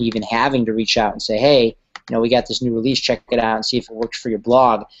without me even having to reach out and say, hey, you know, we got this new release, check it out and see if it works for your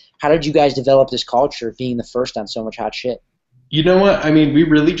blog. How did you guys develop this culture of being the first on so much hot shit? You know what? I mean, we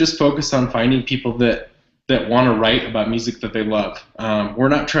really just focus on finding people that want to write about music that they love. We're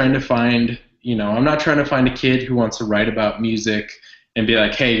not trying to find, you know, I'm not trying to find a kid who wants to write about music and be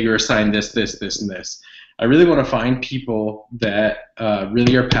like, hey, you're assigned this, this, this, and this. I really want to find people that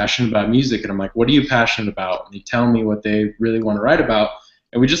really are passionate about music, and I'm like, what are you passionate about? And they tell me what they really want to write about,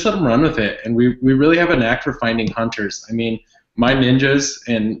 and we just let them run with it. And we really have a knack for finding hunters. I mean, my ninjas,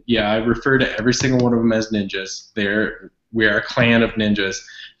 and yeah, I refer to every single one of them as ninjas. We are a clan of ninjas.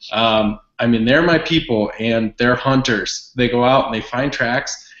 I mean, they're my people, and they're hunters. They go out and they find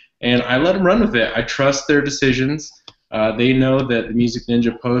tracks, and I let them run with it. I trust their decisions. They know that the Music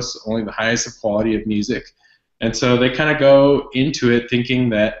Ninja posts only the highest quality of music, and so they kind of go into it thinking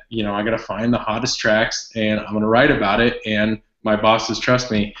that, you know, I got to find the hottest tracks, and I'm going to write about it, and my bosses trust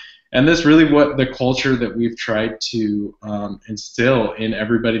me. And that's really what the culture that we've tried to instill in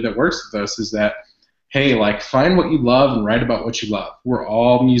everybody that works with us is that, hey, like, find what you love and write about what you love. We're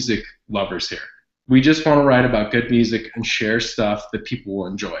all music lovers here. We just want to write about good music and share stuff that people will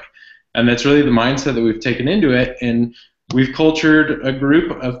enjoy. And that's really the mindset that we've taken into it, and we've cultured a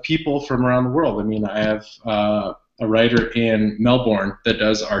group of people from around the world. I mean, I have a writer in Melbourne that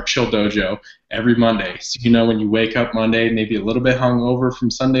does our Chill Dojo every Monday. So, you know, when you wake up Monday, maybe a little bit hungover from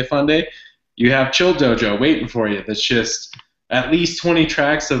Sunday Fun Day, you have Chill Dojo waiting for you. That's just at least 20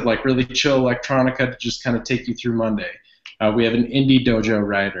 tracks of like really chill electronica to just kind of take you through Monday. We have an indie dojo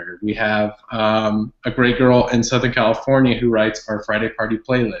writer. We have a great girl in Southern California who writes our Friday Party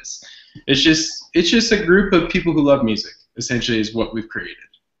playlist. It's just a group of people who love music, essentially, is what we've created.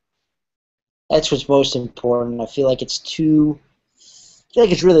 That's what's most important. I feel like it's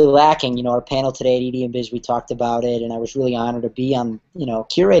really lacking. You know, our panel today at ED and Biz, we talked about it, and I was really honored to be on, you know,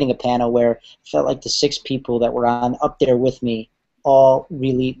 curating a panel where it felt like the 6 people that were on up there with me all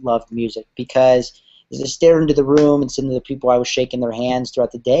really loved music, because as I stared into the room and some of the people I was shaking their hands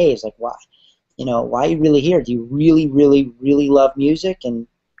throughout the day, it's like, why? You know, why are you really here? Do you really, really, really love music? And,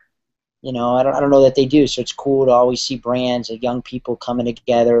 you know, I don't know that they do. So it's cool to always see brands of young people coming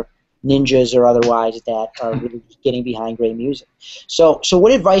together, ninjas or otherwise, that are really getting behind great music. So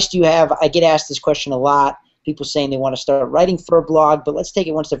what advice do you have? I get asked this question a lot. people saying they want to start writing for a blog, but let's take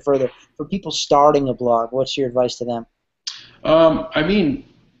it one step further. For people starting a blog, what's your advice to them? I mean,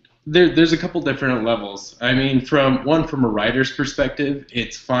 there's a couple different levels. I mean, from a writer's perspective,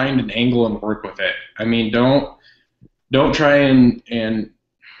 it's find an angle and work with it. I mean, don't try and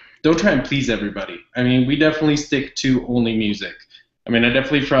don't try and please everybody. I mean, we definitely stick to only music. I mean, I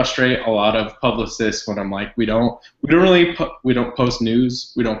definitely frustrate a lot of publicists when I'm like, we don't post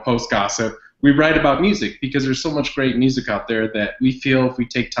news, we don't post gossip. We write about music because there's so much great music out there that we feel if we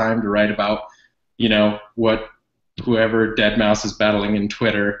take time to write about, what whoever deadmau5 is battling in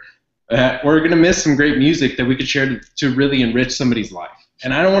Twitter, we're going to miss some great music that we could share to really enrich somebody's life.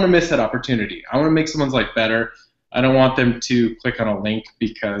 And I don't want to miss that opportunity. I want to make someone's life better. I don't want them to click on a link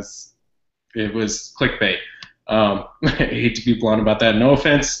because it was clickbait. I hate to be blunt about that. No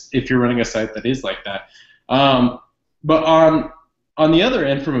offense if you're running a site that is like that. But on the other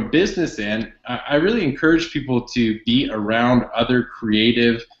end, from a business end, I really encourage people to be around other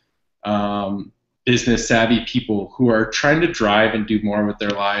creative, business-savvy people who are trying to drive and do more with their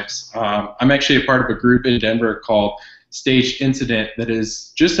lives. I'm actually a part of a group in Denver called Stage Incident that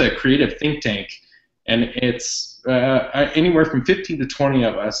is just a creative think tank, and it's anywhere from 15 to 20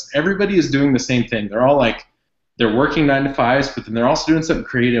 of us. Everybody is doing the same thing. They're working 9 to 5s, but then they're also doing something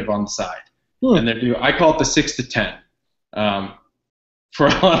creative on the side. And I call it the 6 to 10. For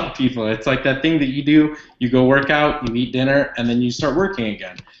a lot of people, it's like that thing that you do. You go work out, you eat dinner, and then you start working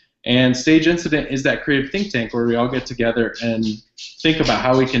again. And Stage Incident is that creative think tank where we all get together and think about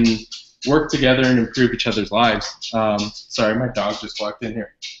how we can work together and improve each other's lives. Sorry, my dog just walked in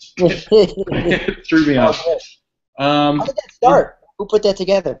here. It threw me off. How did that start? Who put that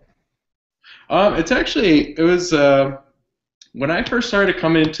together? It was when I first started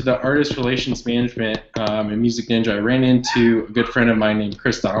coming into the artist relations management in Music Ninja. I ran into a good friend of mine named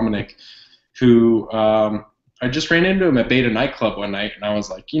Chris Dominic, who I just ran into him at Beta nightclub one night, and I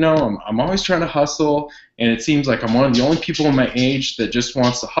was like, I'm always trying to hustle, and it seems like I'm one of the only people in my age that just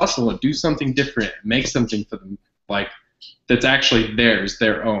wants to hustle and do something different, make something for them, that's actually theirs,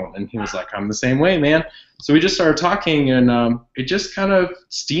 their own. And he was like, I'm the same way, man. So we just started talking, and it just kind of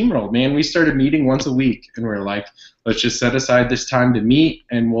steamrolled, man. We started meeting once a week, and we're like, let's just set aside this time to meet,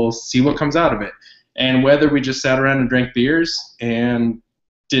 and we'll see what comes out of it. And whether we just sat around and drank beers and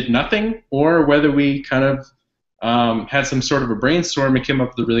did nothing, or whether we kind of had some sort of a brainstorm and came up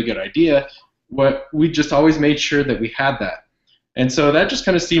with a really good idea, we just always made sure that we had that. And so that just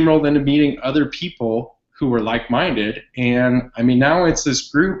kind of steamrolled into meeting other people who were like-minded. And I mean, now it's this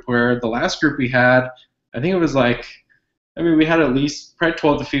group where the last group we had, I think it was we had at least probably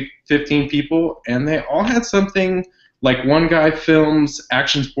 12 to 15 people, and they all had something. Like, one guy films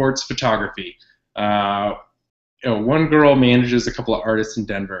action sports photography. One girl manages a couple of artists in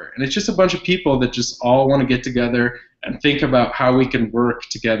Denver, and it's just a bunch of people that just all want to get together and think about how we can work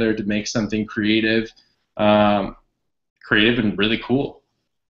together to make something creative and really cool.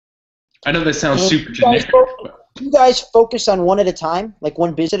 I know that sounds super generic. Do you guys focus on one at a time, like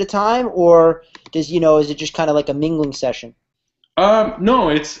one biz at a time, or is it just kind of like a mingling session? No,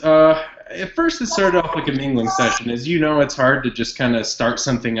 it's at first it started off like a mingling session. As you know, it's hard to just kind of start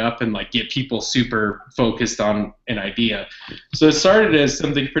something up and get people super focused on an idea. So it started as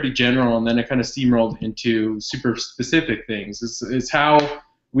something pretty general, and then it kind of steamrolled into super specific things. It's how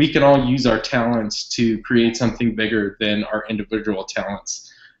we can all use our talents to create something bigger than our individual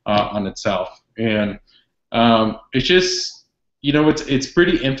talents on itself. And it's just, it's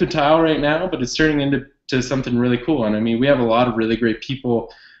pretty infantile right now, but it's turning into something really cool. And I mean, we have a lot of really great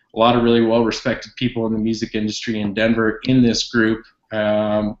people, a lot of really well-respected people in the music industry in Denver in this group.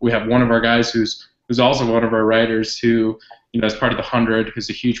 We have one of our guys who's also one of our writers who, is part of the 100, who's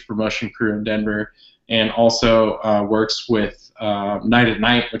a huge promotion crew in Denver, and also works with Night at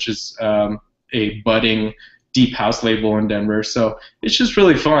Night, which is a budding deep house label in Denver. So it's just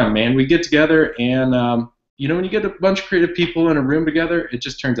really fun, man. We get together, and when you get a bunch of creative people in a room together, it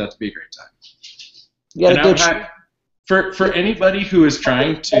just turns out to be a great time. For anybody who is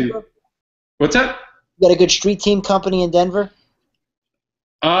trying to, what's that? You got a good street team company in Denver?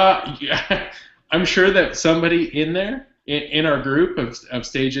 Yeah, I'm sure that somebody in there in our group of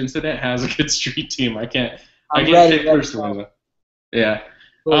Stage Incident has a good street team. I can't say personally. Yeah.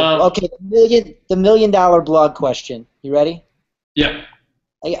 Cool. Okay, the million dollar blog question. You ready? Yeah.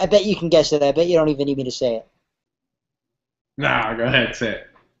 I bet you can guess it. I bet you don't even need me to say it. Nah, go ahead, say it.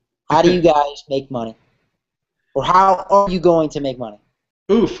 How do you guys make money? Or how are you going to make money?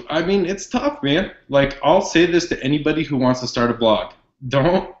 Oof, I mean, it's tough, man. I'll say this to anybody who wants to start a blog.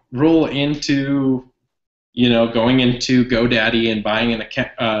 Don't roll into, going into GoDaddy and buying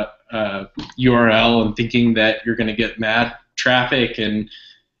URL and thinking that you're going to get mad traffic, and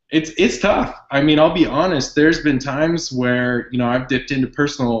it's tough. I mean, I'll be honest. There's been times where I've dipped into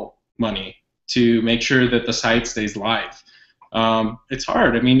personal money to make sure that the site stays live. It's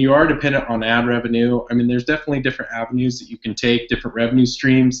hard. I mean, you are dependent on ad revenue. I mean, there's definitely different avenues that you can take, different revenue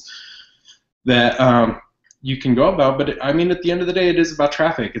streams that you can go about. But I mean, at the end of the day, it is about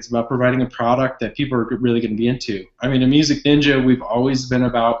traffic. It's about providing a product that people are really going to be into. I mean, at Music Ninja, we've always been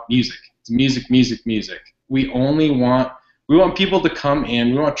about music. It's music, music, music. We want people to come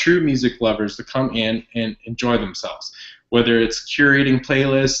in. We want true music lovers to come in and enjoy themselves, whether it's curating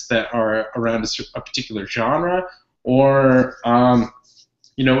playlists that are around a particular genre, or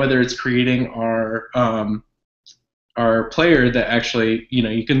whether it's creating our player that actually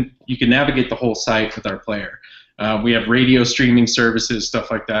you can navigate the whole site with our player. We have radio streaming services,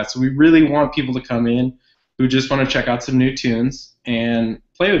 stuff like that. So we really want people to come in who just want to check out some new tunes and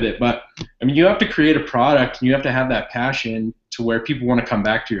play with it. But I mean, you have to create a product, and you have to have that passion to where people want to come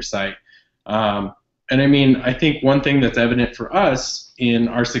back to your site. And I mean, I think one thing that's evident for us in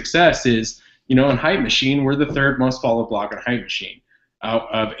our success is, in Hype Machine, we're the 3rd most followed blog on Hype Machine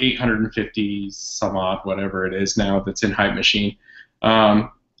out of 850 some odd, whatever it is now that's in Hype Machine. And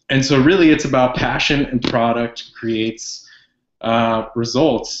so really it's about passion, and product creates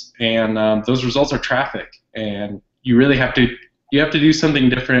results, and those results are traffic. And you really have to do something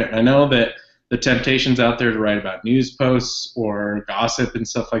different. I know that the temptation's out there to write about news posts or gossip and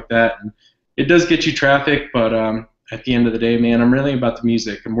stuff like that, and it does get you traffic, but at the end of the day, man, I'm really about the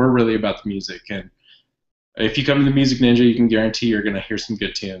music, and we're really about the music. And if you come to the Music Ninja, you can guarantee you're going to hear some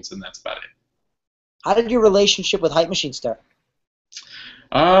good tunes, and that's about it. How did your relationship with Hype Machine start?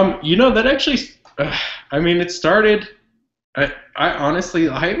 That actually, I mean, it started, I honestly,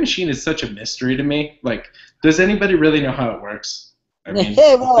 Hype Machine is such a mystery to me. Like, does anybody really know how it works? I mean,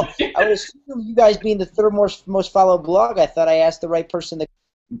 well, I would assume you guys being the 3rd most followed blog, I thought I asked the right person to...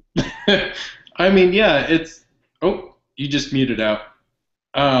 I mean, yeah, it's... Oh, you just muted out.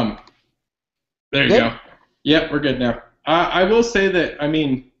 There you go. Yep, we're good now. I will say that, I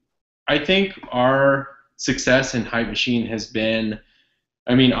mean, I think our success in Hype Machine has been,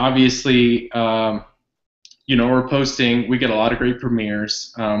 I mean, obviously, we're posting, we get a lot of great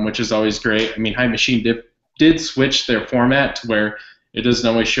premieres, which is always great. I mean, Hype Machine did switch their format to where it doesn't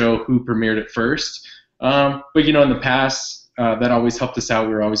always show who premiered it first. But, in the past, that always helped us out.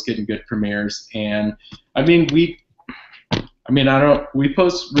 We were always getting good premieres. And, I mean, we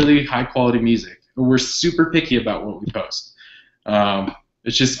post really high-quality music. We're super picky about what we post.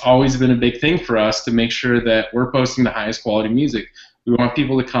 It's just always been a big thing for us to make sure that we're posting the highest quality music. We want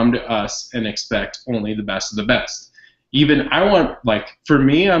people to come to us and expect only the best of the best. Even for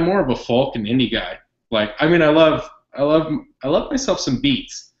me, I'm more of a folk and indie guy. Like, I mean, I love myself some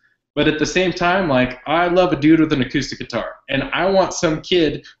beats, but at the same time, like, I love a dude with an acoustic guitar, and I want some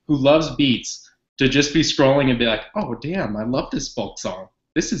kid who loves beats to just be scrolling and be like, oh damn, I love this folk song.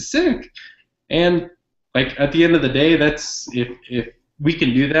 This is sick. And like, at the end of the day, that's if we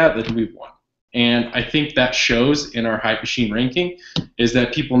can do that, then we've won. And I think that shows in our Hype Machine ranking, is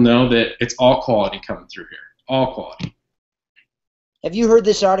that people know that it's all quality coming through here. All quality. Have you heard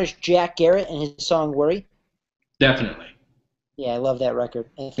this artist Jack Garrett and his song Worry? Definitely. Yeah, I love that record.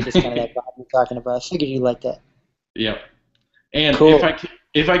 I think it's kind of that vibe you're talking about. I figured you like that. Yep. And cool.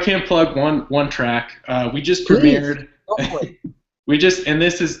 if I can plug one track, we just premiered. We just, and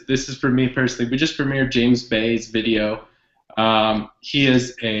this is for me personally, we just premiered James Bay's video. He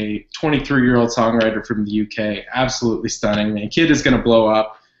is a 23-year-old songwriter from the UK. Absolutely stunning, man. Kid is gonna blow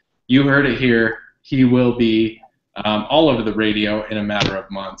up. You heard it here. He will be all over the radio in a matter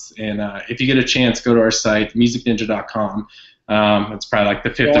of months. And if you get a chance, go to our site, musicninja.com. It's probably like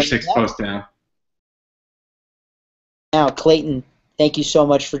the 5th or 6th post down. Now, Clayton, thank you so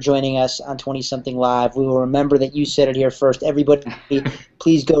much for joining us on 20-something Live. We will remember that you said it here first. Everybody,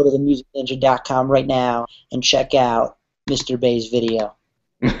 please go to themusicninja.com right now and check out Mr. Bay's video.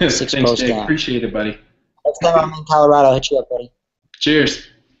 Thanks, Jake. Appreciate it, buddy. Next time I'm in Colorado, I'll hit you up, buddy. Cheers.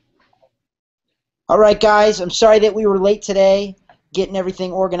 All right, guys. I'm sorry that we were late today getting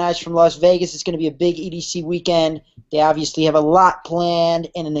everything organized from Las Vegas. It's going to be a big EDC weekend. They obviously have a lot planned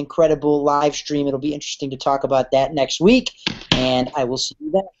and an incredible live stream. It'll be interesting to talk about that next week, and I will see you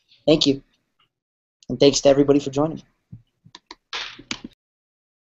then. Thank you. And thanks to everybody for joining me.